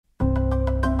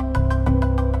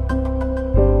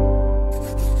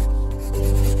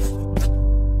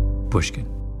Pushkin.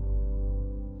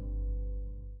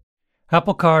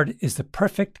 Apple Card is the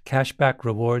perfect cashback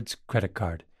rewards credit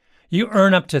card. You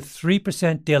earn up to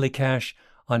 3% daily cash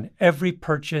on every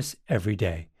purchase every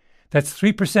day. That's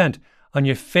 3% on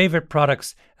your favorite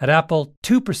products at Apple,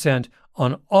 2%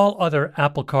 on all other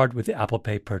Apple Card with Apple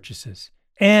Pay purchases,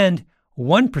 and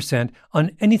 1%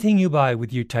 on anything you buy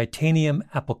with your titanium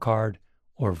Apple Card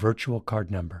or virtual card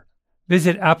number.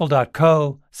 Visit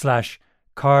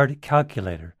apple.co/card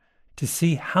calculator to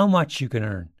see how much you can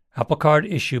earn. Apple Card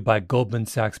issued by Goldman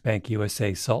Sachs Bank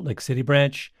USA Salt Lake City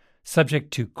branch,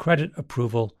 subject to credit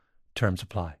approval. Terms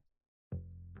apply.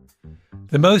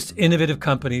 The most innovative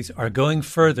companies are going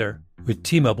further with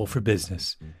T-Mobile for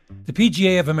Business. The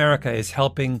PGA of America is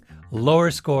helping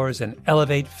lower scores and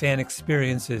elevate fan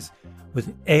experiences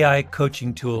with AI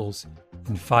coaching tools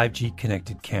and 5G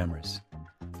connected cameras.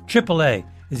 AAA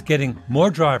is getting more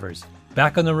drivers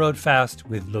back on the road fast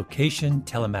with location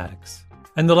telematics.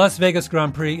 And the Las Vegas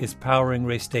Grand Prix is powering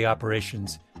race day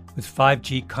operations with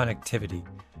 5G connectivity,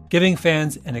 giving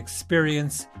fans an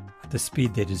experience at the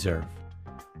speed they deserve.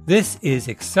 This is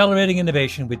accelerating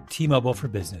innovation with T-Mobile for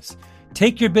Business.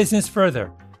 Take your business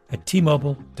further at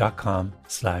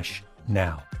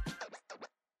T-Mobile.com/now.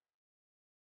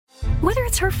 Whether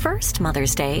it's her first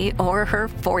Mother's Day or her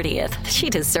 40th,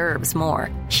 she deserves more.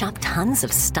 Shop tons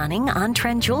of stunning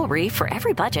on-trend jewelry for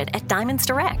every budget at Diamonds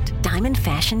Direct. Diamond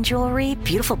fashion jewelry,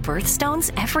 beautiful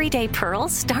birthstones, everyday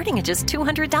pearls starting at just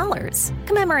 $200.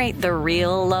 Commemorate the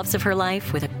real loves of her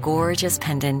life with a gorgeous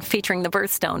pendant featuring the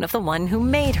birthstone of the one who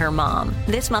made her mom.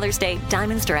 This Mother's Day,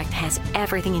 Diamonds Direct has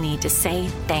everything you need to say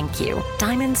thank you.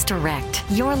 Diamonds Direct.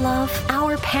 Your love,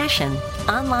 our passion.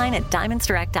 Online at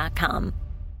diamondsdirect.com.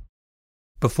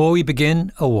 Before we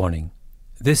begin, a warning.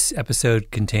 This episode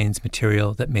contains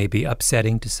material that may be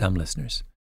upsetting to some listeners.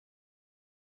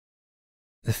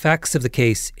 The facts of the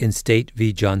case in State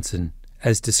v. Johnson,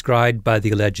 as described by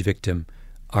the alleged victim,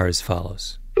 are as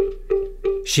follows.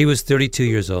 She was 32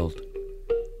 years old.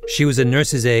 She was a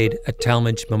nurse's aide at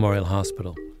Talmadge Memorial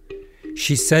Hospital.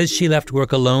 She says she left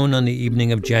work alone on the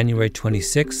evening of January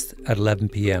 26th at 11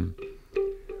 p.m.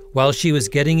 While she was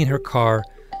getting in her car,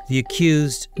 the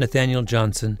accused, Nathaniel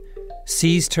Johnson,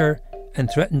 seized her and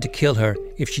threatened to kill her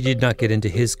if she did not get into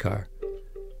his car.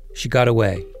 She got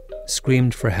away,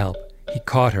 screamed for help. He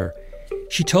caught her.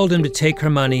 She told him to take her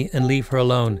money and leave her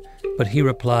alone, but he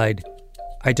replied,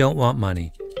 "I don't want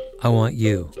money. I want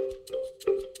you."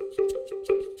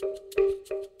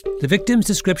 The victim's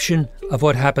description of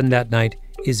what happened that night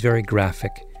is very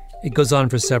graphic. It goes on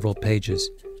for several pages.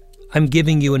 I'm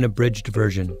giving you an abridged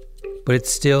version, but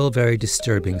it's still very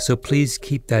disturbing, so please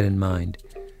keep that in mind.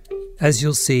 As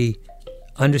you'll see,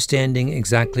 understanding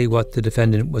exactly what the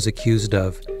defendant was accused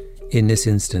of in this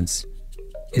instance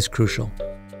is crucial.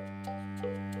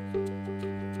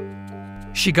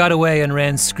 She got away and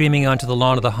ran screaming onto the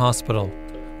lawn of the hospital,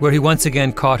 where he once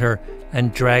again caught her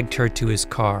and dragged her to his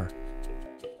car.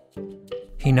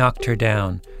 He knocked her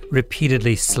down,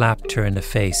 repeatedly slapped her in the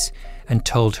face, and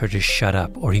told her to shut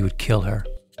up or he would kill her.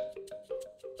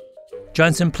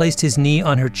 Johnson placed his knee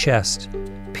on her chest,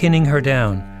 pinning her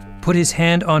down, put his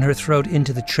hand on her throat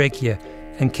into the trachea,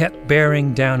 and kept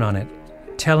bearing down on it,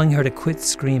 telling her to quit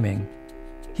screaming.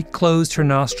 He closed her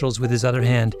nostrils with his other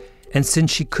hand, and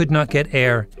since she could not get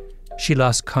air, she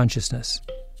lost consciousness.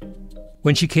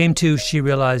 When she came to, she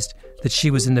realized that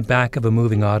she was in the back of a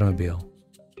moving automobile.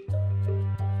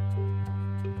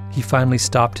 He finally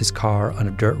stopped his car on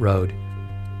a dirt road,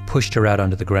 pushed her out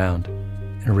onto the ground,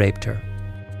 and raped her.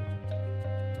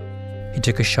 He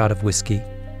took a shot of whiskey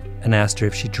and asked her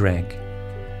if she drank.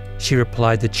 She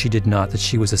replied that she did not, that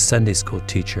she was a Sunday school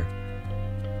teacher.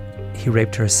 He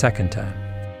raped her a second time.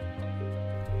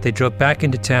 They drove back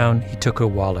into town. He took her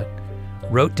wallet,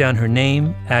 wrote down her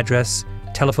name, address,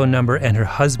 telephone number, and her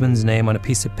husband's name on a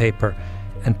piece of paper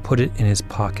and put it in his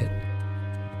pocket.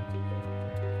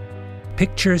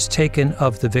 Pictures taken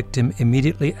of the victim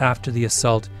immediately after the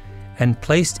assault and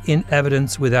placed in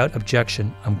evidence without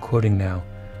objection, I'm quoting now,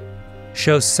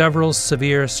 show several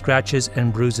severe scratches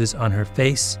and bruises on her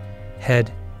face, head,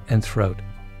 and throat.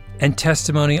 And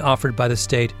testimony offered by the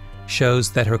state shows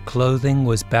that her clothing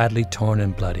was badly torn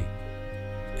and bloody.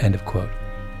 End of quote.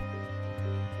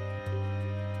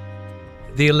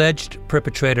 The alleged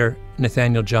perpetrator,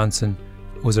 Nathaniel Johnson,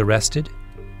 was arrested.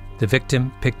 The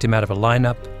victim picked him out of a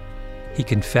lineup. He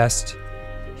confessed.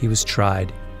 He was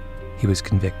tried. He was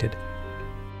convicted.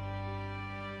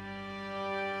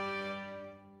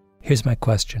 Here's my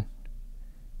question.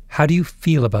 How do you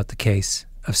feel about the case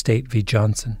of State v.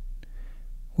 Johnson?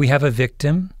 We have a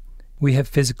victim. We have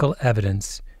physical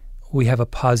evidence. We have a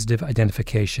positive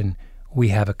identification. we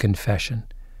have a confession.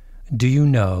 Do you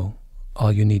know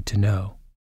all you need to know?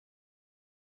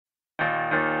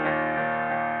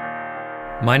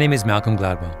 My name is Malcolm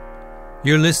Gladwell.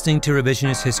 You're listening to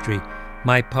Revisionist History,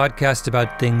 my podcast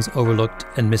about things overlooked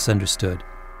and misunderstood.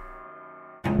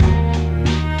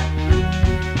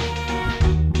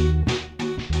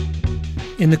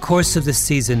 In the course of this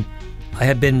season, I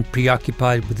have been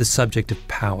preoccupied with the subject of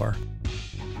power,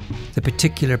 the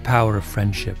particular power of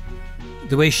friendship,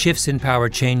 the way shifts in power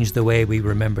change the way we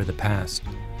remember the past.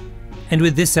 And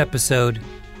with this episode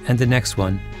and the next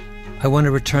one, I want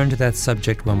to return to that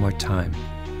subject one more time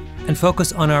and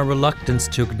focus on our reluctance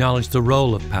to acknowledge the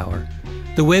role of power,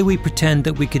 the way we pretend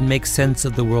that we can make sense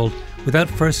of the world without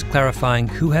first clarifying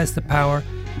who has the power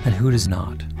and who does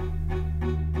not.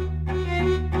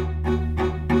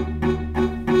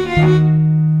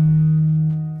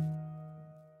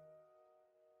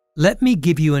 Let me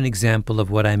give you an example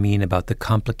of what I mean about the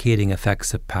complicating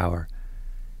effects of power.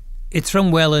 It's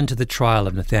from well into the trial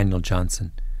of Nathaniel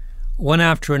Johnson. One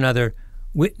after another,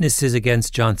 witnesses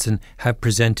against Johnson have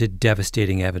presented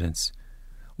devastating evidence.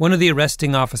 One of the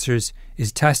arresting officers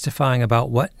is testifying about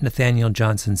what Nathaniel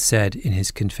Johnson said in his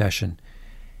confession.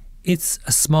 It's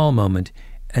a small moment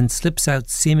and slips out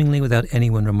seemingly without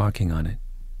anyone remarking on it.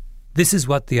 This is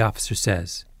what the officer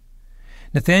says.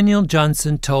 Nathaniel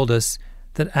Johnson told us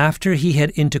that after he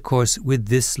had intercourse with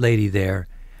this lady there,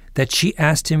 that she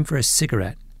asked him for a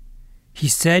cigarette. He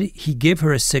said he gave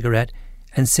her a cigarette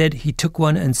and said he took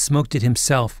one and smoked it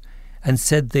himself and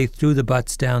said they threw the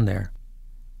butts down there.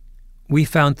 We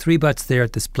found 3 butts there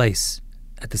at this place,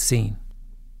 at the scene.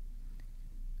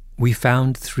 We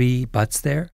found 3 butts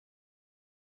there?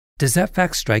 Does that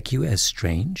fact strike you as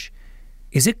strange?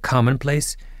 Is it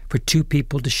commonplace for 2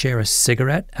 people to share a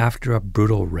cigarette after a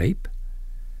brutal rape?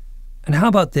 And how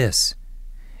about this?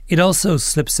 It also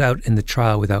slips out in the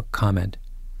trial without comment.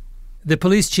 The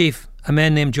police chief, a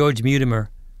man named George Mutimer,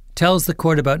 tells the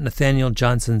court about Nathaniel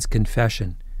Johnson's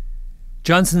confession.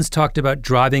 Johnson's talked about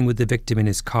driving with the victim in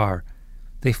his car.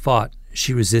 They fought.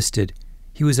 She resisted.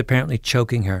 He was apparently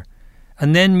choking her.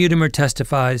 And then Mutimer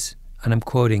testifies, and I'm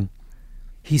quoting,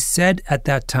 "He said at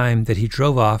that time that he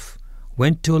drove off,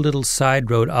 went to a little side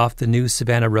road off the new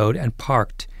Savannah Road and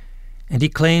parked. And he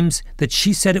claims that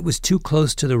she said it was too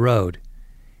close to the road.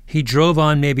 He drove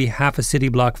on maybe half a city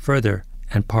block further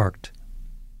and parked."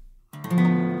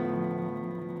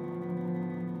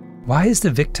 Why is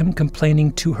the victim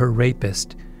complaining to her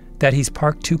rapist that he's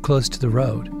parked too close to the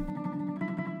road?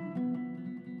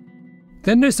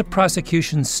 Then there's the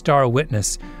prosecution's star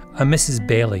witness, a Mrs.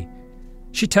 Bailey.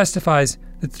 She testifies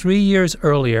that 3 years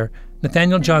earlier,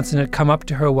 Nathaniel Johnson had come up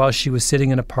to her while she was sitting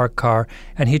in a parked car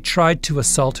and he tried to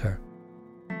assault her.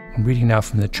 I'm reading now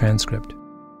from the transcript.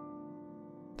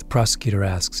 The prosecutor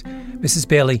asks, "Mrs.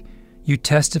 Bailey, you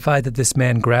testified that this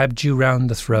man grabbed you round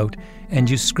the throat and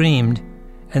you screamed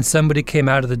and somebody came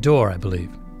out of the door, I believe."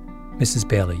 Mrs.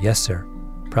 Bailey, "Yes, sir."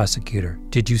 Prosecutor,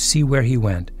 "Did you see where he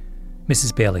went?"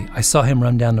 Mrs. Bailey, "I saw him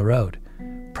run down the road."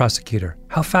 Prosecutor,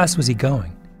 "How fast was he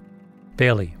going?"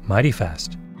 Bailey, "Mighty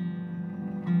fast."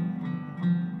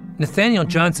 Nathaniel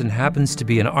Johnson happens to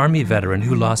be an Army veteran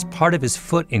who lost part of his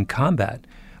foot in combat,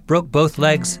 broke both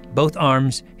legs, both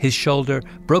arms, his shoulder,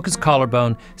 broke his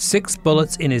collarbone, 6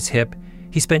 bullets in his hip.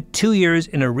 He spent 2 years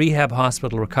in a rehab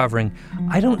hospital recovering.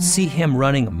 I don't see him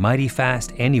running mighty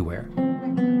fast anywhere.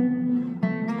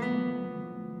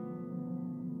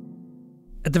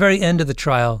 At the very end of the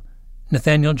trial,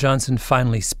 Nathaniel Johnson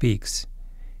finally speaks.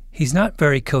 He's not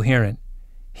very coherent.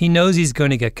 He knows he's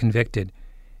going to get convicted.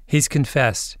 He's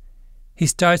confessed. He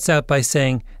starts out by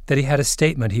saying that he had a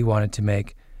statement he wanted to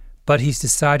make, but he's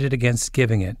decided against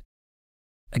giving it.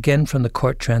 Again from the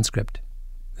court transcript.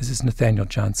 This is Nathaniel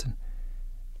Johnson.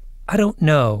 "I don't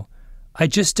know. I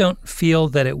just don't feel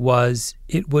that it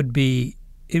would be,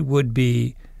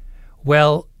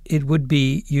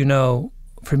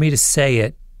 for me to say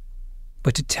it,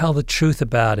 but to tell the truth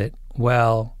about it,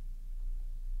 well,"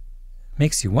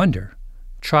 makes you wonder.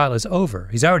 Trial is over.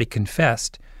 He's already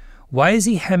confessed. Why is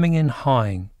he hemming and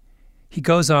hawing? He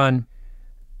goes on,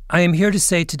 "I am here to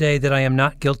say today that I am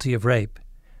not guilty of rape.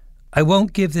 I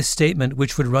won't give this statement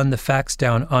which would run the facts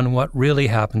down on what really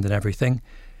happened and everything,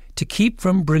 to keep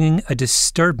from bringing a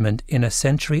disturbment in a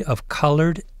century of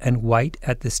colored and white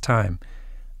at this time.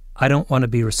 I don't want to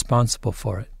be responsible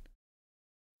for it."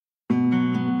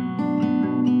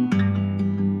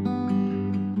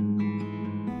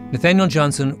 Nathaniel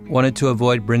Johnson wanted to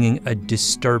avoid bringing a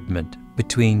disturbment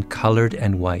between colored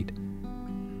and white.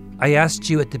 I asked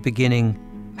you at the beginning,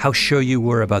 how sure you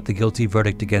were about the guilty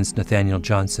verdict against Nathaniel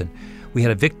Johnson. We had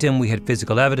a victim, we had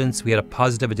physical evidence, we had a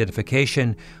positive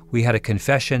identification, we had a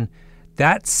confession.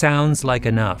 That sounds like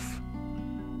enough.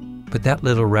 But that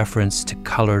little reference to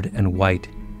colored and white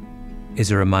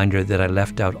is a reminder that I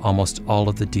left out almost all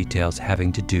of the details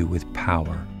having to do with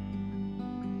power.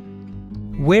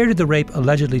 Where did the rape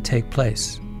allegedly take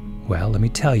place? Well, let me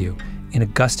tell you, in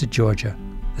Augusta, Georgia,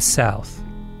 the South.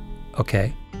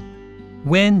 Okay.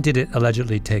 When did it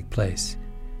allegedly take place?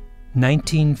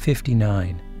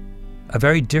 1959. A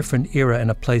very different era in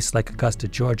a place like Augusta,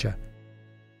 Georgia.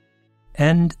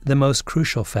 And the most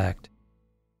crucial fact,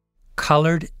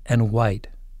 colored and white.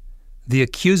 The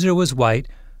accuser was white.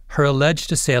 Her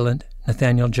alleged assailant,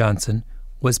 Nathaniel Johnson,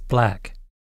 was black.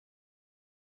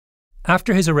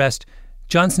 After his arrest,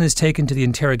 Johnson is taken to the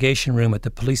interrogation room at the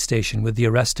police station with the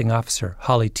arresting officer,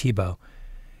 Holly Tebow.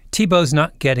 Tebow's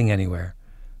not getting anywhere,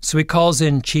 so he calls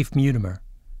in Chief Mutimer.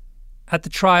 At the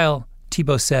trial,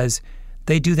 Tebow says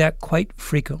they do that quite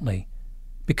frequently,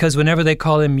 because whenever they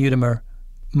call in Mutimer,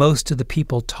 most of the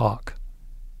people talk.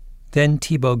 Then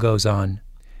Tebow goes on.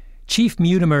 Chief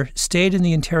Mutimer stayed in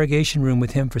the interrogation room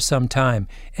with him for some time,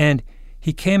 and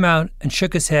he came out and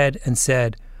shook his head and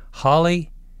said,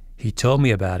 "Holly, he told me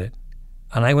about it."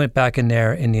 And I went back in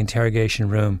there in the interrogation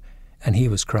room, and he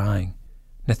was crying.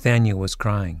 Nathaniel was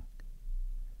crying.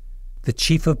 The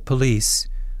chief of police,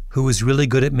 who was really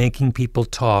good at making people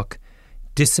talk,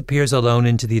 disappears alone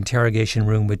into the interrogation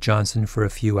room with Johnson for a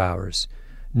few hours.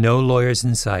 No lawyers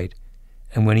in sight,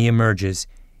 and when he emerges,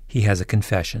 he has a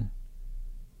confession.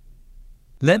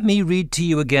 Let me read to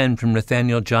you again from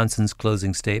Nathaniel Johnson's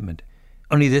closing statement.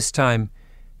 Only this time,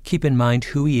 keep in mind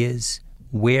who he is,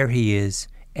 where he is,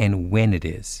 and when it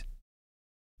is.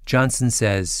 Johnson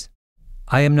says,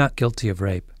 "I am not guilty of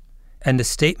rape, and the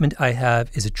statement I have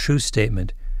is a true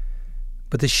statement.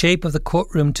 But the shape of the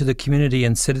courtroom to the community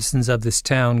and citizens of this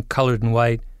town, colored and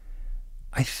white,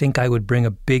 I think I would bring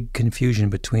a big confusion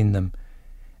between them.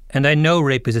 And I know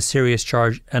rape is a serious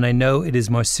charge, and I know it is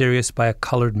more serious by a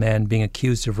colored man being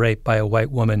accused of rape by a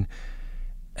white woman.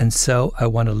 And so I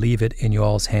want to leave it in you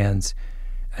all's hands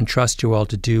and trust you all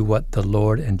to do what the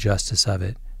Lord and justice of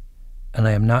it. And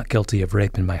I am not guilty of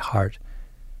rape in my heart.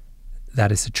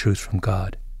 That is the truth from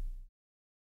God."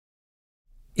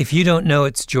 If you don't know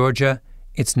it's Georgia,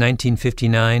 it's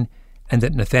 1959, and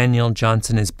that Nathaniel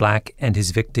Johnson is black and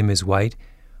his victim is white,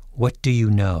 what do you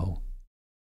know?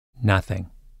 Nothing.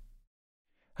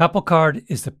 Apple Card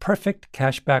is the perfect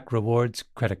cashback rewards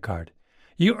credit card.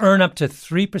 You earn up to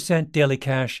 3% daily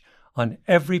cash on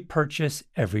every purchase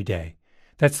every day.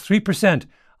 That's 3%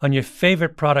 on your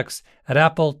favorite products at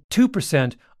Apple,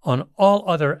 2% on all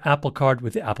other Apple Card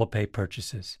with Apple Pay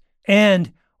purchases,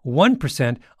 and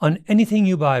 1% on anything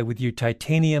you buy with your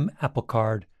titanium Apple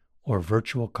Card or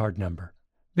virtual card number.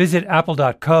 Visit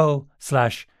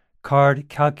apple.co/card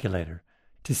calculator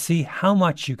to see how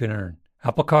much you can earn.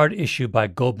 Apple Card issued by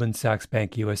Goldman Sachs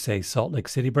Bank USA Salt Lake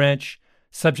City branch,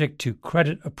 subject to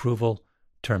credit approval,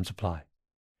 terms apply.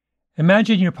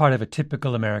 Imagine you're part of a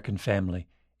typical American family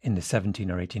in the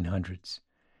 17 or 1800s.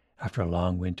 After a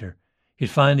long winter, you'd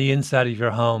find the inside of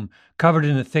your home covered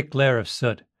in a thick layer of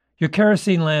soot. Your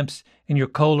kerosene lamps and your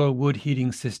coal or wood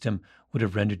heating system would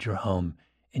have rendered your home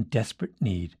in desperate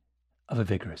need of a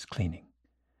vigorous cleaning.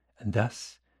 And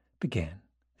thus began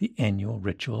the annual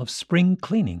ritual of spring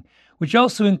cleaning, which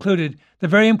also included the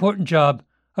very important job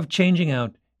of changing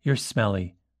out your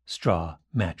smelly straw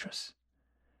mattress.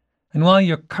 And while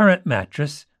your current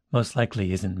mattress most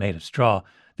likely isn't made of straw,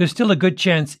 there's still a good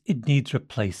chance it needs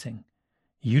replacing.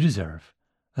 You deserve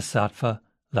a Saatva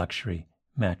luxury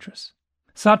mattress.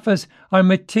 Saatvas are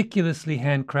meticulously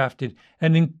handcrafted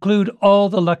and include all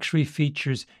the luxury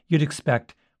features you'd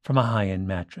expect from a high-end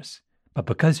mattress. But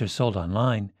because they're sold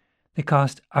online, they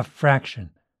cost a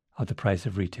fraction of the price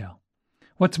of retail.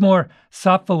 What's more,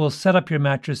 Saatva will set up your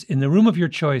mattress in the room of your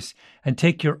choice and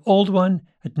take your old one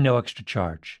at no extra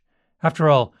charge. After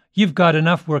all, you've got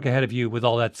enough work ahead of you with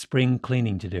all that spring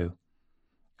cleaning to do.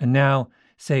 And now,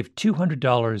 save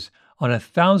 $200 on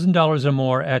 $1,000 or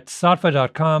more at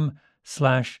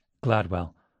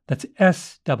saatva.com/Gladwell. That's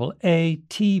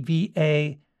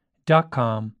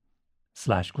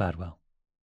SAATVA.com/Gladwell.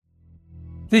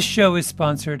 This show is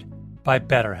sponsored by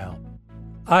BetterHelp.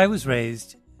 I was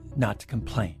raised not to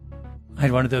complain. I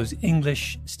had one of those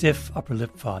English, stiff upper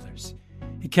lip fathers.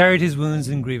 He carried his wounds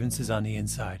and grievances on the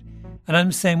inside. And I'm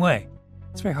the same way.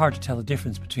 It's very hard to tell the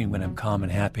difference between when I'm calm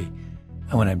and happy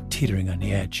and when I'm teetering on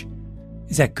the edge.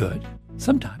 Is that good?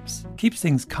 Sometimes. Keeps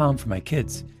things calm for my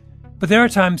kids. But there are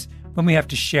times when we have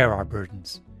to share our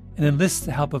burdens and enlist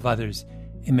the help of others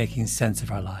in making sense of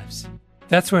our lives.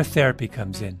 That's where therapy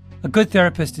comes in. A good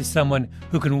therapist is someone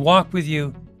who can walk with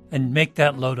you and make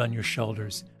that load on your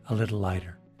shoulders a little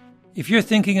lighter. If you're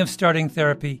thinking of starting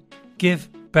therapy, give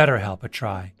BetterHelp a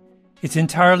try. It's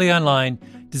entirely online,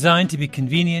 designed to be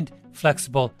convenient,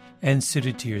 flexible, and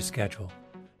suited to your schedule.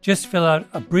 Just fill out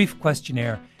a brief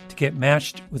questionnaire to get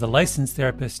matched with a licensed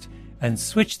therapist and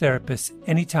switch therapists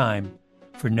anytime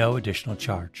for no additional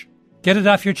charge. Get it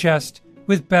off your chest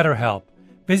with BetterHelp.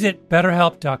 Visit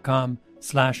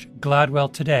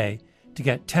BetterHelp.com/Gladwell today to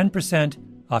get 10%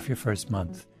 off your first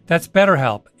month. That's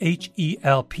BetterHelp,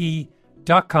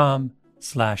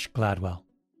 HELP.com/Gladwell.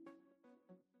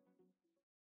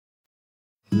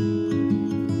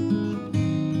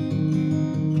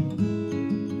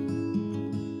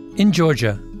 In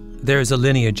Georgia, there is a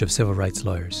lineage of civil rights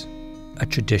lawyers, a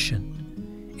tradition.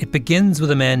 It begins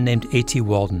with a man named A.T.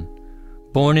 Walden,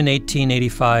 born in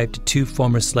 1885 to two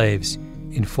former slaves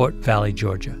in Fort Valley,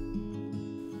 Georgia.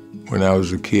 When I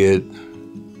was a kid,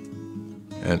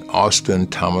 and Austin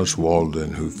Thomas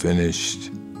Walden, who finished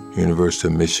University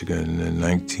of Michigan in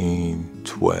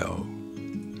 1912,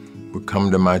 would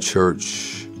come to my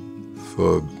church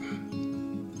for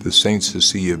the St.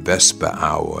 Cecilia Vesper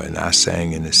Hour, and I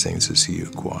sang in the St. Cecilia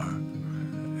choir.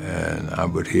 And I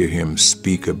would hear him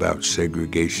speak about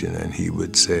segregation, and he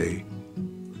would say,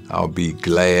 "I'll be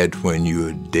glad when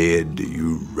you're dead,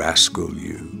 you rascal,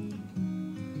 you."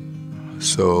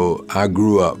 So I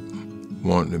grew up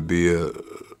wanting to be a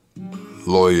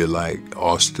lawyer like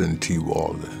Austin T.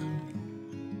 Walden.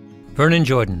 Vernon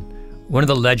Jordan, one of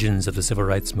the legends of the civil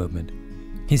rights movement.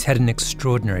 He's had an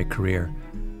extraordinary career.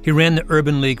 He ran the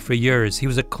Urban League for years. He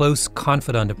was a close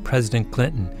confidant of President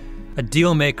Clinton, a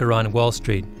deal maker on Wall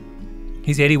Street.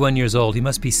 He's 81 years old. He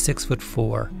must be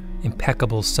 6'4",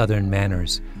 impeccable Southern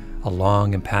manners, a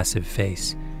long, impassive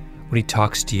face. When he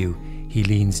talks to you, he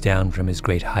leans down from his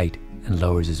great height and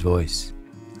lowers his voice.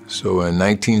 So in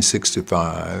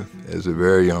 1965, as a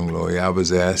very young lawyer, I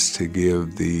was asked to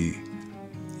give the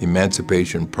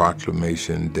Emancipation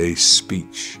Proclamation Day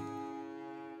speech.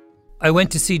 I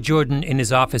went to see Jordan in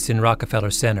his office in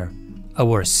Rockefeller Center. I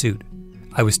wore a suit.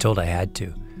 I was told I had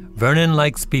to. Vernon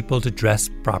likes people to dress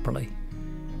properly.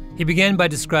 He began by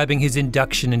describing his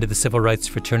induction into the civil rights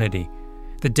fraternity,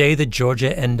 the day the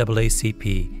Georgia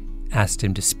NAACP asked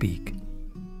him to speak.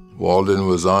 Walden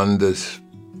was on this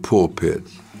pulpit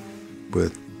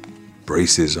with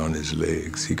braces on his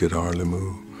legs. He could hardly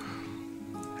move.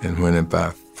 And when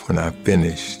I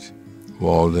finished,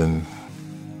 Walden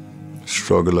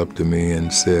struggled up to me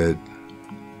and said,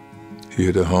 "You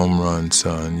hit a home run,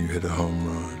 son, you hit a home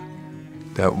run."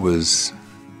 That was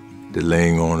the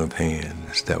laying on of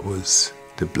hands. That was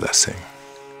the blessing.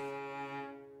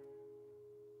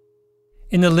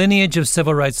 In the lineage of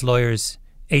civil rights lawyers,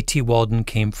 A.T. Walden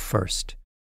came first.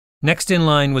 Next in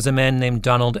line was a man named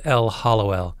Donald L.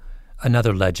 Hollowell,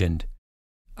 another legend.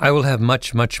 I will have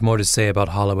much, much more to say about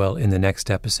Hollowell in the next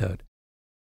episode.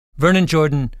 Vernon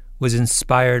Jordan was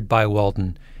inspired by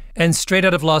Walden, and straight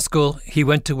out of law school, he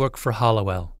went to work for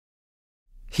Hollowell.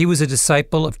 He was a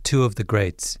disciple of two of the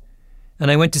greats,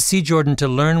 and I went to see Jordan to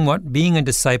learn what being a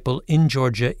disciple in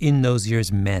Georgia in those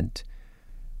years meant.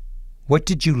 What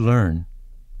did you learn?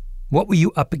 What were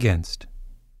you up against?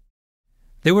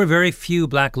 There were very few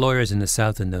black lawyers in the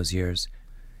South in those years.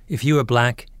 If you were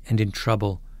black and in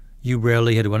trouble, you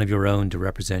rarely had one of your own to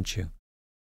represent you.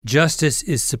 Justice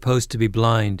is supposed to be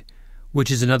blind, which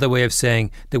is another way of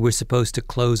saying that we're supposed to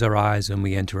close our eyes when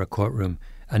we enter a courtroom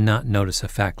and not notice a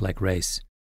fact like race.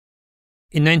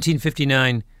 In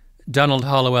 1959, Donald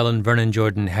Hollowell and Vernon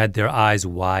Jordan had their eyes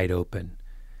wide open.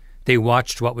 They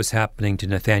watched what was happening to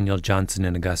Nathaniel Johnson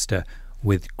in Augusta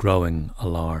with growing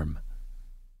alarm.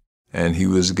 And he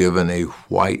was given a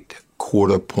white,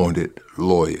 court-appointed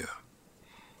lawyer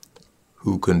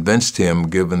who convinced him,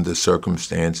 given the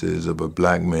circumstances of a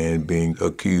black man being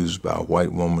accused by a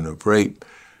white woman of rape,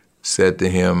 said to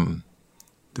him,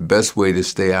 the best way to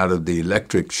stay out of the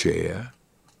electric chair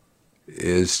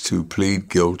is to plead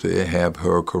guilty, have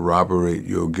her corroborate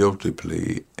your guilty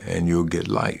plea, and you'll get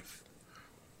life.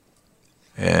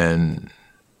 And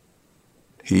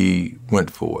he went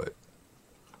for it.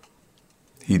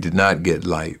 He did not get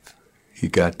life. He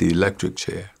got the electric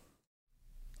chair.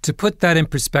 To put that in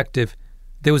perspective,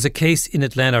 there was a case in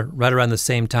Atlanta right around the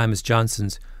same time as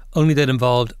Johnson's, only that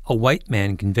involved a white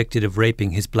man convicted of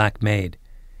raping his black maid.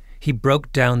 He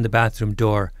broke down the bathroom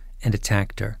door and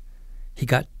attacked her. He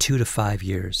got 2 to 5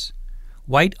 years.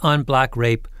 White on black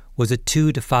rape was a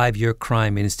 2 to 5 year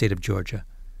crime in the state of Georgia.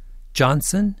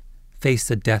 Johnson faced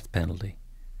the death penalty.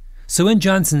 So when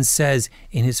Johnson says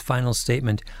in his final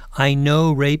statement, "I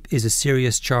know rape is a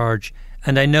serious charge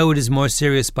and I know it is more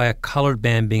serious by a colored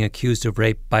man being accused of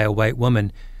rape by a white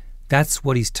woman, that's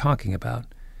what he's talking about.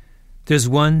 There's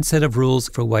one set of rules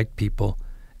for white people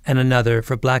and another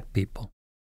for black people.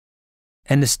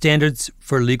 And the standards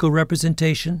for legal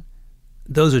representation,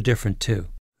 those are different too.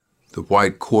 The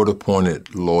white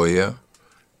court-appointed lawyer,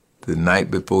 the night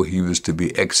before he was to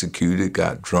be executed,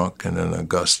 got drunk in an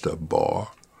Augusta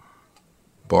bar,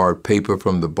 borrowed paper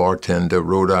from the bartender,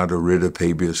 wrote out a writ of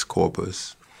habeas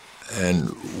corpus,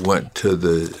 and went to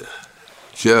the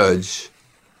judge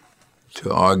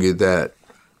to argue that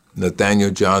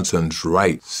Nathaniel Johnson's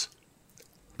rights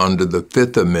under the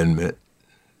Fifth Amendment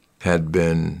had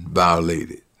been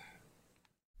violated.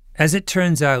 As it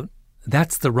turns out,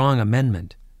 that's the wrong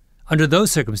amendment. Under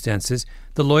those circumstances,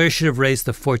 the lawyer should have raised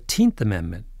the 14th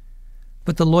Amendment.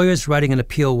 But the lawyer's writing an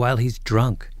appeal while he's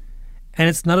drunk. And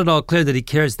it's not at all clear that he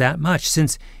cares that much,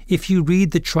 since if you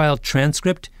read the trial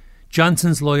transcript,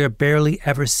 Johnson's lawyer barely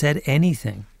ever said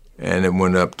anything. And it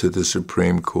went up to the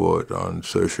Supreme Court on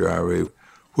certiorari,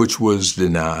 which was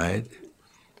denied.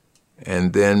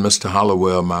 And then Mr.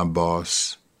 Hollowell, my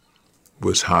boss,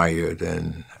 was hired,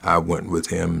 and I went with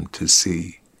him to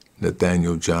see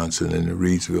Nathaniel Johnson in the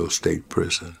Reidsville State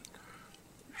Prison.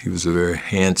 He was a very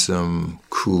handsome,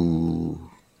 cool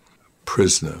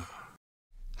prisoner.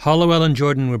 Hollowell and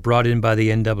Jordan were brought in by the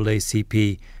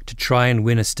NAACP to try and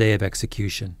win a stay of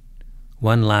execution.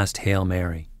 One last Hail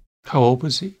Mary. How old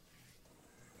was he?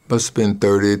 Must have been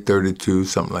 30, 32,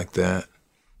 something like that.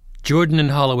 Jordan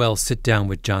and Hollowell sit down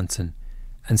with Johnson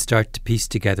and start to piece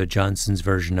together Johnson's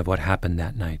version of what happened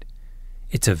that night.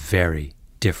 It's a very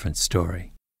different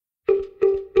story.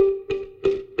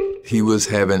 He was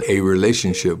having a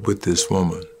relationship with this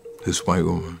woman, this white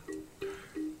woman.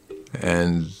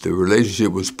 And the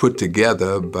relationship was put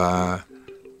together by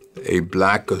a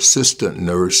black assistant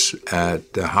nurse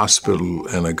at the hospital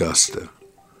in Augusta.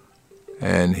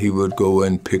 And he would go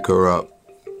and pick her up,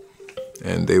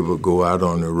 and they would go out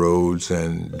on the roads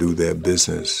and do their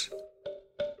business.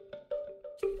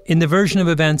 In the version of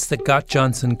events that got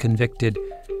Johnson convicted,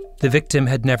 the victim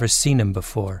had never seen him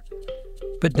before.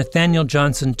 But Nathaniel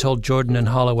Johnson told Jordan and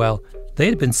Hollowell they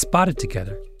had been spotted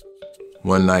together.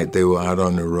 One night they were out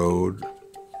on the road,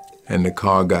 and the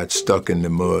car got stuck in the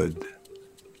mud,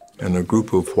 and a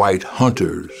group of white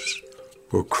hunters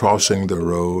were crossing the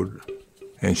road,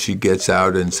 and she gets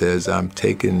out and says, "I'm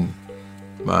taking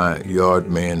my yard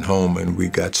man home," and we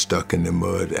got stuck in the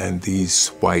mud, and these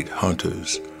white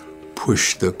hunters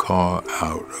pushed the car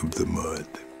out of the mud.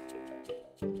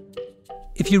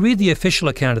 If you read the official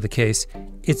account of the case,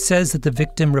 it says that the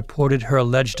victim reported her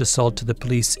alleged assault to the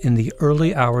police in the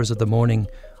early hours of the morning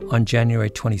on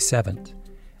January 27th,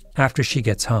 after she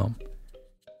gets home.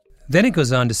 Then it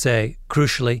goes on to say,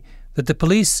 crucially, that the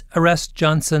police arrest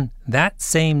Johnson that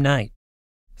same night.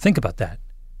 Think about that.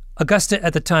 Augusta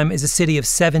at the time is a city of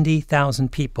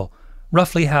 70,000 people,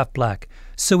 roughly half black.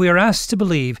 So we are asked to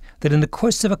believe that in the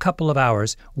course of a couple of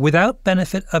hours, without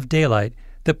benefit of daylight,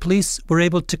 the police were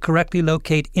able to correctly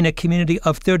locate in a community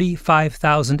of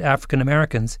 35,000 African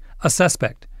Americans a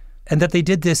suspect, and that they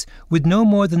did this with no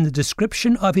more than the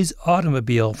description of his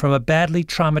automobile from a badly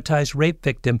traumatized rape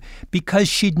victim because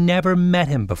she'd never met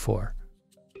him before.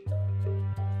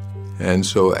 And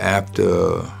so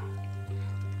after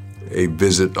a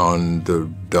visit on the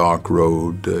dark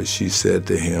road, she said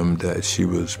to him that she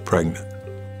was pregnant,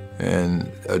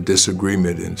 and a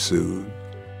disagreement ensued.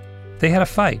 They had a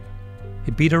fight. He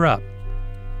beat her up.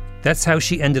 That's how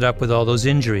she ended up with all those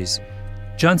injuries.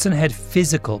 Johnson had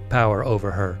physical power over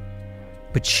her,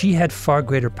 but she had far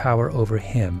greater power over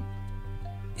him.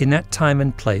 In that time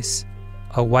and place,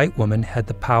 a white woman had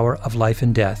the power of life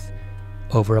and death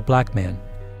over a black man.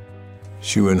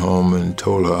 She went home and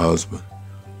told her husband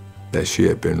that she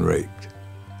had been raped.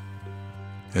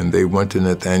 And they went to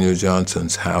Nathaniel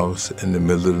Johnson's house in the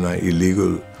middle of the night,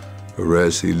 illegal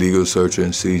arrest, illegal search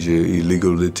and seizure,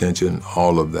 illegal detention,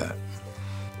 all of that.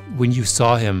 When you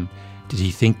saw him, did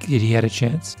he think that he had a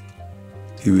chance?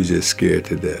 He was just scared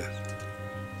to death.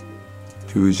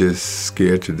 He was just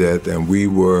scared to death, and we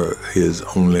were his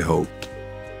only hope.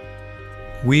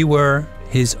 We were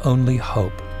his only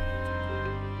hope.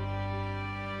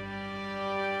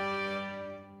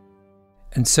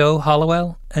 And so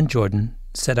Hollowell and Jordan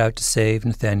set out to save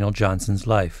Nathaniel Johnson's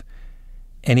life,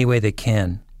 any way they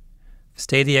can.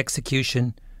 Stay the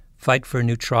execution, fight for a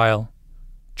new trial.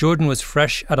 Jordan was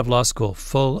fresh out of law school,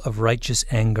 full of righteous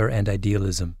anger and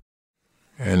idealism.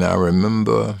 And I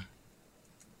remember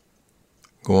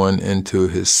going into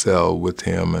his cell with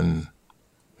him and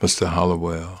Mr.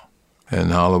 Hollowell.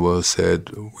 And Hollowell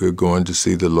said, "We're going to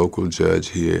see the local judge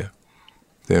here,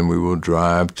 Then we will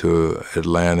drive to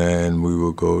Atlanta and we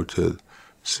will go to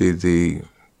see the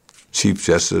Chief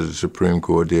Justice of the Supreme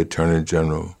Court, the Attorney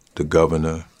General, the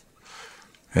Governor,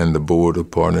 and the Board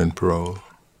of Pardon and Parole.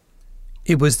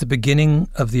 It was the beginning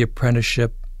of the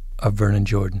apprenticeship of Vernon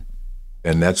Jordan.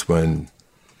 And that's when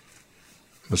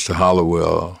Mr.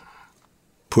 Hollowell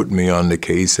put me on the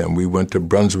case, and we went to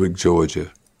Brunswick,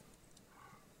 Georgia,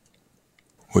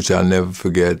 which I'll never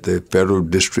forget. The federal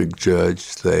district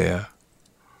judge there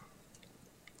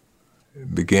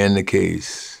began the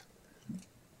case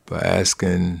by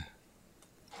asking,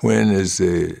 when is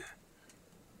the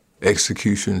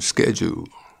execution scheduled?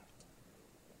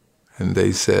 And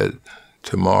they said,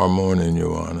 tomorrow morning,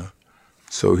 Your Honor.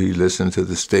 So he listened to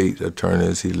the state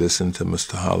attorneys, he listened to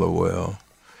Mr. Hollowell,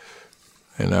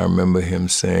 and I remember him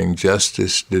saying,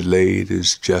 justice delayed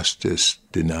is justice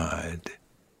denied.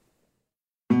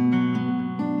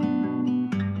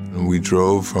 And we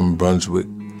drove from Brunswick,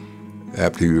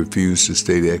 after he refused to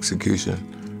stay the execution,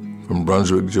 from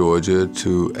Brunswick, Georgia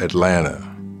to Atlanta.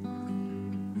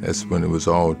 That's when it was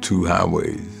all two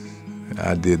highways.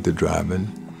 I did the driving.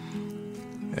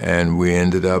 And we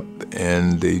ended up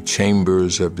in the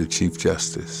chambers of the Chief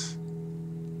Justice.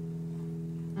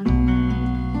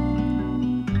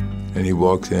 And he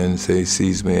walked in, he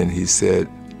sees me, and he said,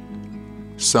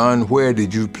 son, where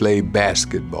did you play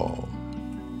basketball?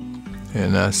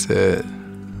 And I said,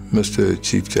 Mr.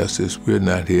 Chief Justice, we're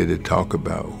not here to talk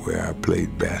about where I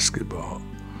played basketball.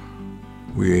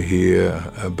 We're here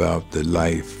about the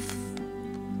life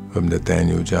of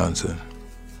Nathaniel Johnson.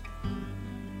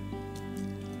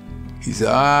 He said,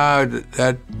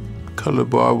 that colored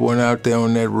boy went out there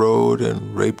on that road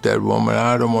and raped that woman.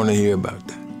 I don't want to hear about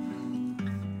that.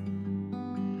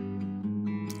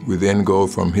 We then go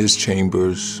from his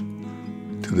chambers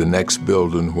to the next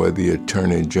building where the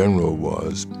Attorney General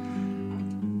was.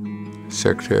 The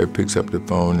secretary picks up the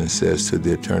phone and says to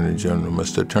the Attorney General,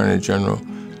 Mr. Attorney General,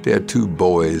 there are two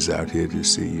boys out here to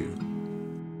see you.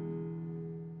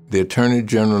 The Attorney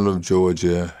General of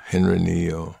Georgia, Henry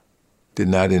Neal, did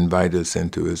not invite us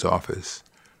into his office.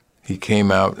 He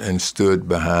came out and stood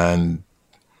behind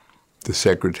the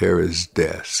secretary's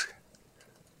desk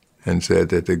and said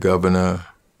that the governor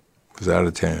was out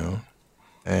of town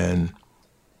and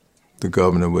the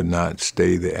governor would not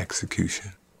stay the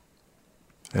execution.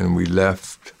 And we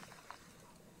left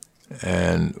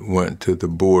and went to the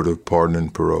Board of Pardon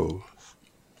and Parole.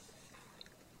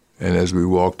 And as we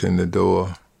walked in the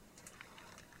door,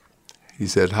 he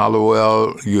said,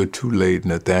 Hollowell, you're too late.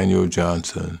 Nathaniel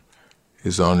Johnson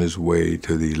is on his way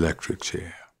to the electric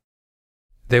chair.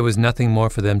 There was nothing more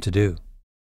for them to do.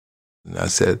 And I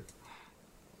said,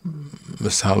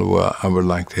 Mr. Hollowell, I would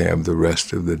like to have the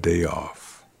rest of the day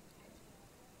off.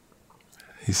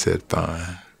 He said,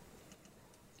 fine.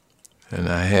 And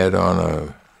I had on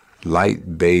a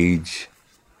light beige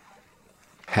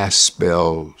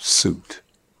Haspel suit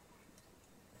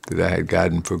that I had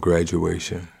gotten for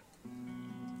graduation.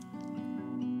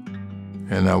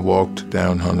 And I walked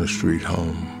down Hunter Street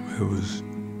home. It was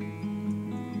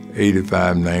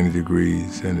 85, 90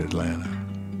 degrees in Atlanta.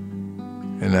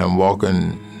 And I'm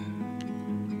walking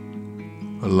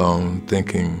alone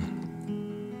thinking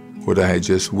what I had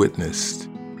just witnessed.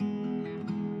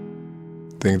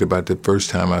 Thinking about the first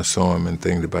time I saw him and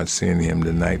thinking about seeing him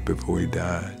the night before he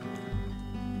died.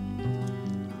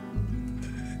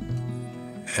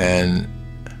 And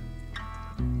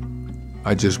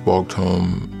I just walked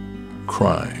home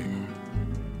crying.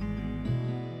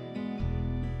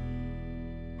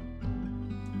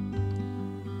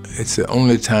 It's the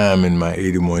only time in my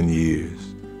 81 years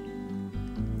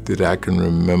that I can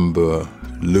remember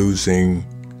losing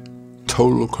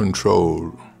total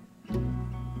control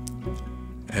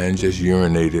and just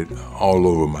urinated all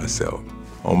over myself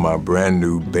on my brand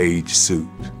new beige suit.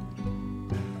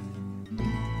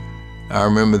 I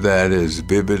remember that as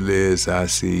vividly as I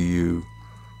see you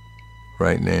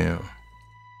right now.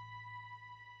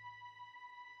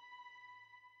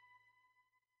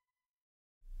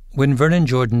 When Vernon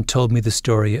Jordan told me the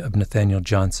story of Nathaniel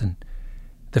Johnson,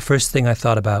 the first thing I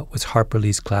thought about was Harper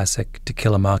Lee's classic, To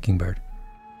Kill a Mockingbird.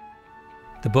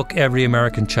 The book every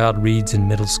American child reads in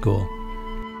middle school.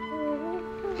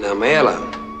 Now, Mela,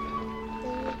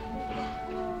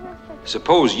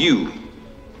 suppose you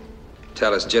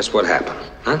tell us just what happened,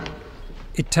 huh?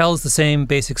 It tells the same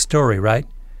basic story, right?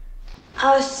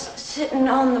 I was sitting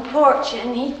on the porch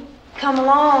and he come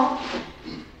along.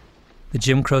 The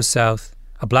Jim Crow South,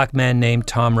 a black man named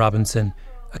Tom Robinson,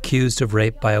 accused of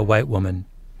rape by a white woman,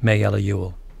 Mayella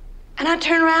Ewell. And I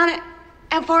turn around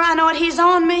and before I know it, he's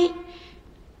on me.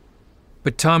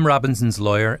 But Tom Robinson's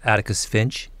lawyer, Atticus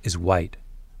Finch, is white.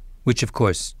 which of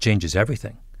course changes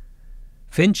everything.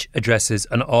 Finch addresses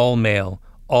an all-male,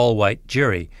 all-white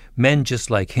jury, men just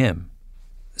like him.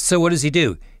 So what does he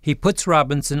do? He puts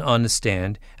Robinson on the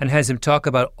stand and has him talk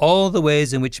about all the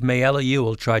ways in which Mayella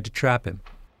Ewell tried to trap him.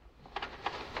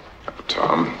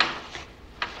 Tom,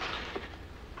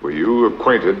 were you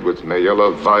acquainted with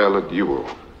Mayella Violet Ewell?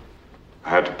 I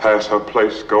had to pass her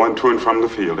place going to and from the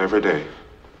field every day.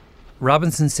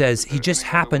 Robinson says he just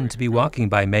happened to be walking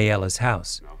by Mayella's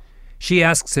house. She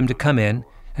asks him to come in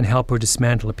and help her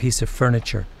dismantle a piece of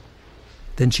furniture.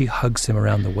 Then she hugs him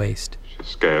around the waist. She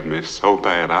scared me so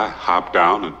bad I hopped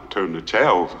down and turned the chair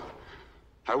over.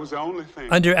 That was the only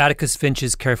thing. Under Atticus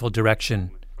Finch's careful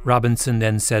direction, Robinson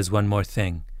then says one more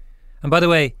thing. And by the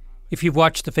way, if you've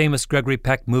watched the famous Gregory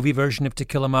Peck movie version of To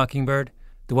Kill a Mockingbird,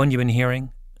 the one you've been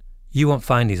hearing, you won't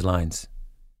find these lines.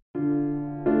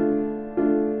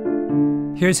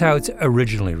 Here's how it's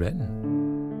originally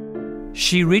written.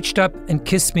 She reached up and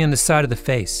kissed me on the side of the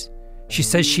face. She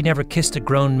says she never kissed a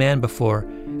grown man before,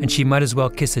 and she might as well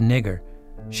kiss a nigger.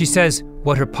 She says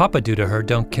what her papa do to her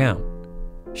don't count.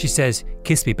 She says,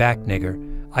 kiss me back, nigger.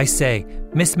 I say,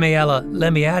 Miss Mayella,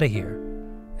 let me out of here.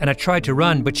 And I tried to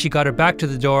run, but she got her back to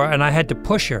the door, and I had to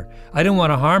push her. I didn't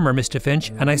want to harm her, Mr. Finch,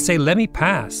 and I say, let me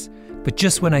pass. But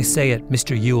just when I say it,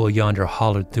 Mr. Ewell yonder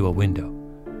hollered through a window.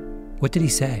 What did he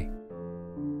say?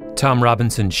 Tom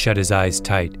Robinson shut his eyes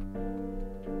tight.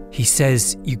 He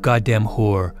says, you goddamn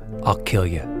whore, I'll kill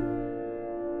you.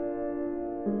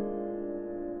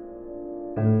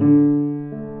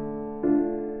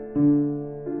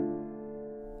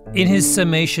 In his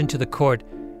summation to the court,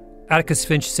 Atticus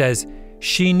Finch says,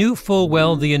 she knew full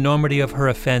well the enormity of her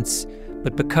offense,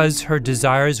 but because her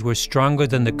desires were stronger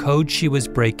than the code she was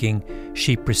breaking,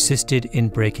 she persisted in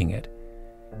breaking it.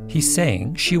 He's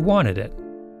saying she wanted it.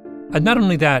 And not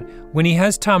only that, when he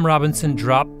has Tom Robinson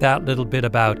drop that little bit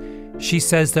about, she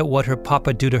says that what her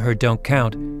papa do to her don't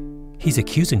count, he's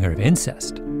accusing her of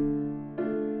incest.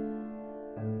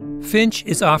 Finch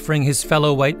is offering his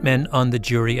fellow white men on the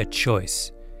jury a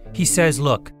choice. He says,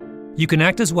 look, you can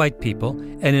act as white people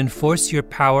and enforce your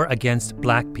power against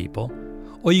black people,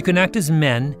 or you can act as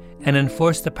men and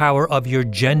enforce the power of your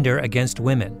gender against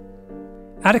women.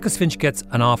 Atticus Finch gets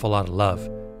an awful lot of love,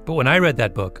 but when I read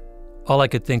that book, all I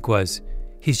could think was,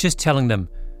 he's just telling them,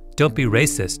 don't be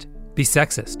racist, be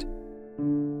sexist.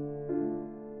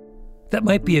 That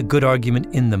might be a good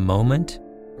argument in the moment,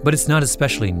 but it's not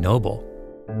especially noble.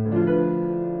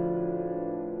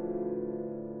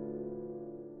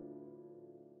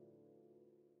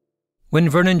 When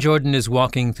Vernon Jordan is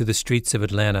walking through the streets of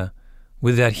Atlanta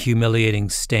with that humiliating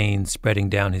stain spreading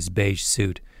down his beige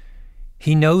suit,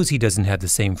 he knows he doesn't have the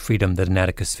same freedom that an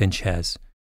Atticus Finch has.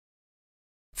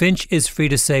 Finch is free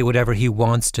to say whatever he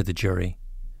wants to the jury.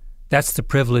 That's the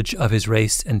privilege of his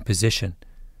race and position.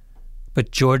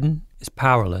 But Jordan is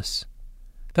powerless.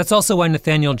 That's also why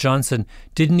Nathaniel Johnson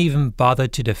didn't even bother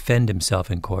to defend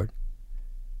himself in court.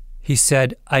 He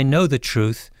said, I know the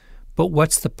truth, but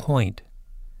what's the point?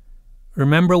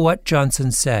 Remember what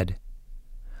Johnson said.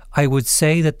 I would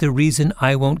say that the reason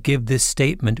I won't give this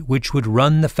statement, which would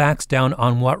run the facts down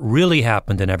on what really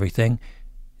happened and everything,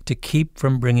 to keep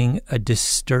from bringing a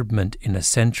disturbment in a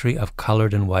century of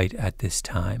colored and white at this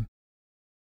time.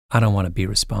 I don't want to be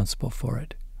responsible for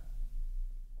it.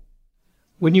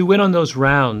 When you went on those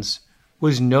rounds,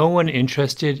 was no one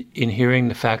interested in hearing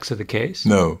the facts of the case?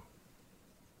 No.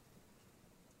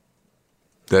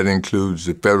 That includes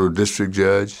the federal district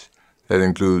judge. That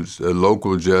includes a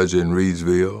local judge in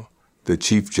Reidsville, the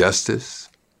Chief Justice,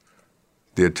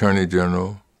 the Attorney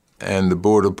General, and the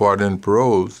Board of Pardon and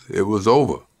Paroles. It was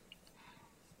over.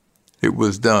 It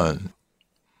was done.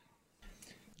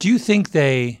 Do you think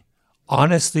they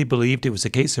honestly believed it was a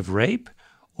case of rape?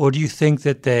 Or do you think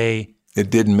that they... It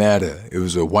didn't matter. It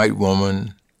was a white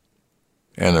woman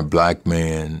and a black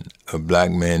man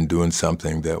doing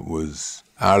something that was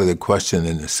out of the question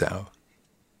in the South.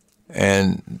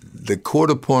 And the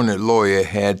court-appointed lawyer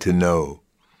had to know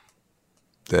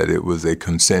that it was a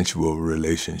consensual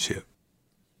relationship.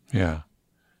 Yeah.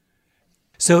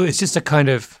 So it's just a kind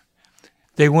of,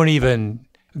 they weren't even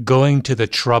going to the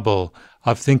trouble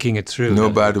of thinking it through.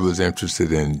 Nobody was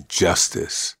interested in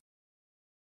justice.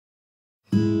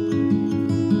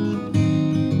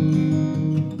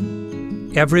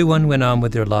 Everyone went on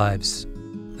with their lives.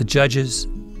 The judges,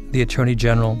 the attorney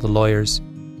general, the lawyers.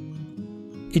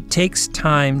 It takes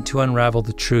time to unravel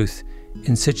the truth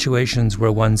in situations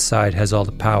where one side has all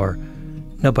the power.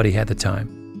 Nobody had the time.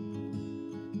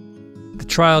 The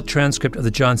trial transcript of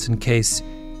the Johnson case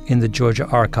in the Georgia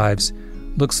archives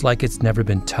looks like it's never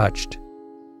been touched.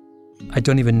 I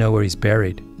don't even know where he's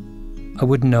buried. I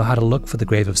wouldn't know how to look for the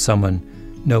grave of someone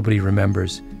nobody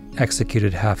remembers,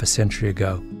 executed half a century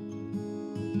ago.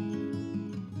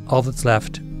 All that's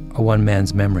left are one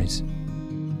man's memories.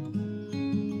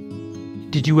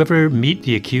 Did you ever meet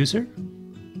the accuser?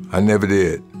 I never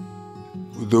did.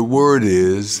 The word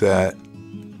is that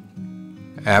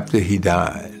after he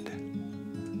died,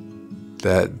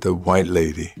 that the white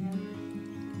lady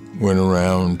went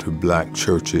around to black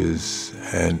churches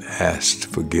and asked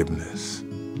forgiveness.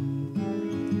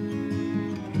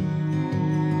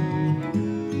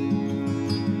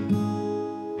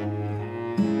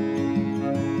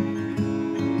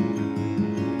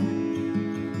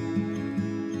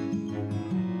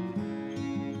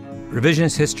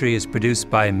 Revisionist History is produced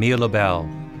by Mia Lobel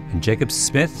and Jacob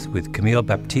Smith with Camille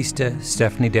Baptista,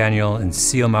 Stephanie Daniel, and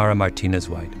Xiomara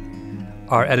Martinez-White.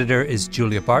 Our editor is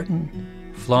Julia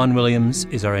Barton. Flawn Williams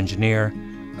is our engineer.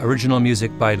 Original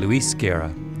music by Luis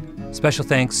Guerra. Special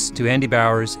thanks to Andy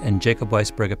Bowers and Jacob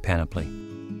Weisberg at Panoply.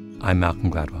 I'm Malcolm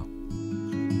Gladwell.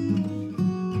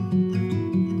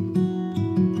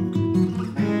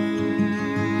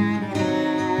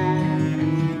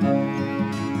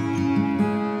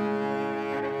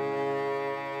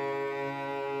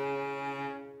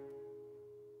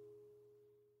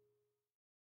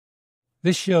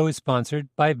 This show is sponsored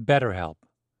by BetterHelp.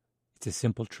 It's a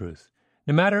simple truth.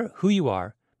 No matter who you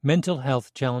are, mental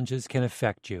health challenges can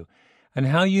affect you, and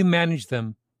how you manage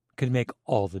them can make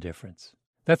all the difference.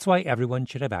 That's why everyone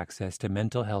should have access to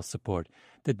mental health support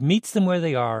that meets them where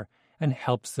they are and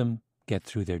helps them get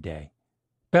through their day.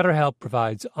 BetterHelp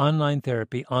provides online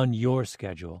therapy on your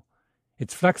schedule.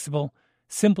 It's flexible,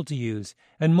 simple to use,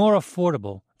 and more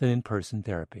affordable than in-person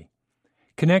therapy.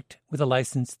 Connect with a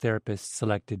licensed therapist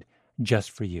selected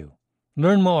just for you.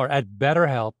 Learn more at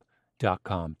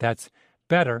BetterHelp.com. That's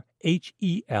better,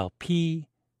 HELP.com.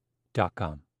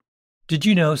 Did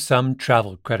you know some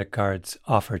travel credit cards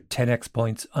offer 10x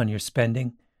points on your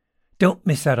spending? Don't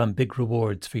miss out on big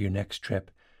rewards for your next trip.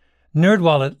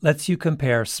 NerdWallet lets you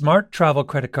compare smart travel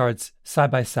credit cards side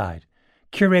by side,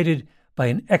 curated by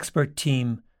an expert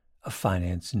team of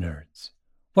finance nerds.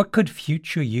 What could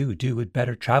future you do with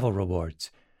better travel rewards?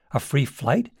 A free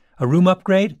flight? A room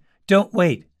upgrade? Don't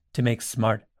wait to make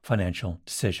smart financial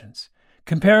decisions.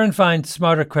 Compare and find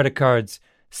smarter credit cards,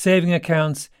 saving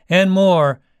accounts, and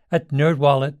more at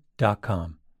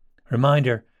NerdWallet.com.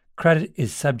 Reminder, credit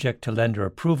is subject to lender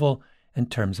approval and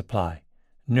terms apply.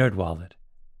 NerdWallet.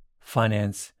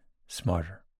 Finance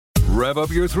smarter. Rev up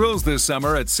your thrills this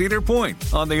summer at Cedar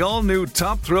Point on the all-new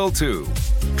Top Thrill 2.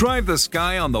 Drive the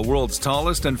sky on the world's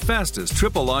tallest and fastest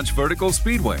triple-launch vertical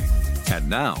speedway. And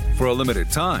now, for a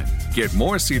limited time, get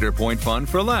more Cedar Point fun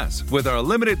for less with our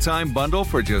limited-time bundle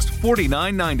for just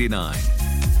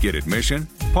 $49.99. Get admission,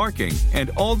 parking, and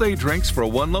all-day drinks for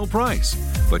one low price.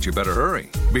 But you better hurry,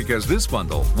 because this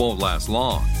bundle won't last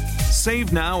long.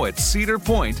 Save now at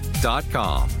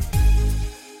cedarpoint.com.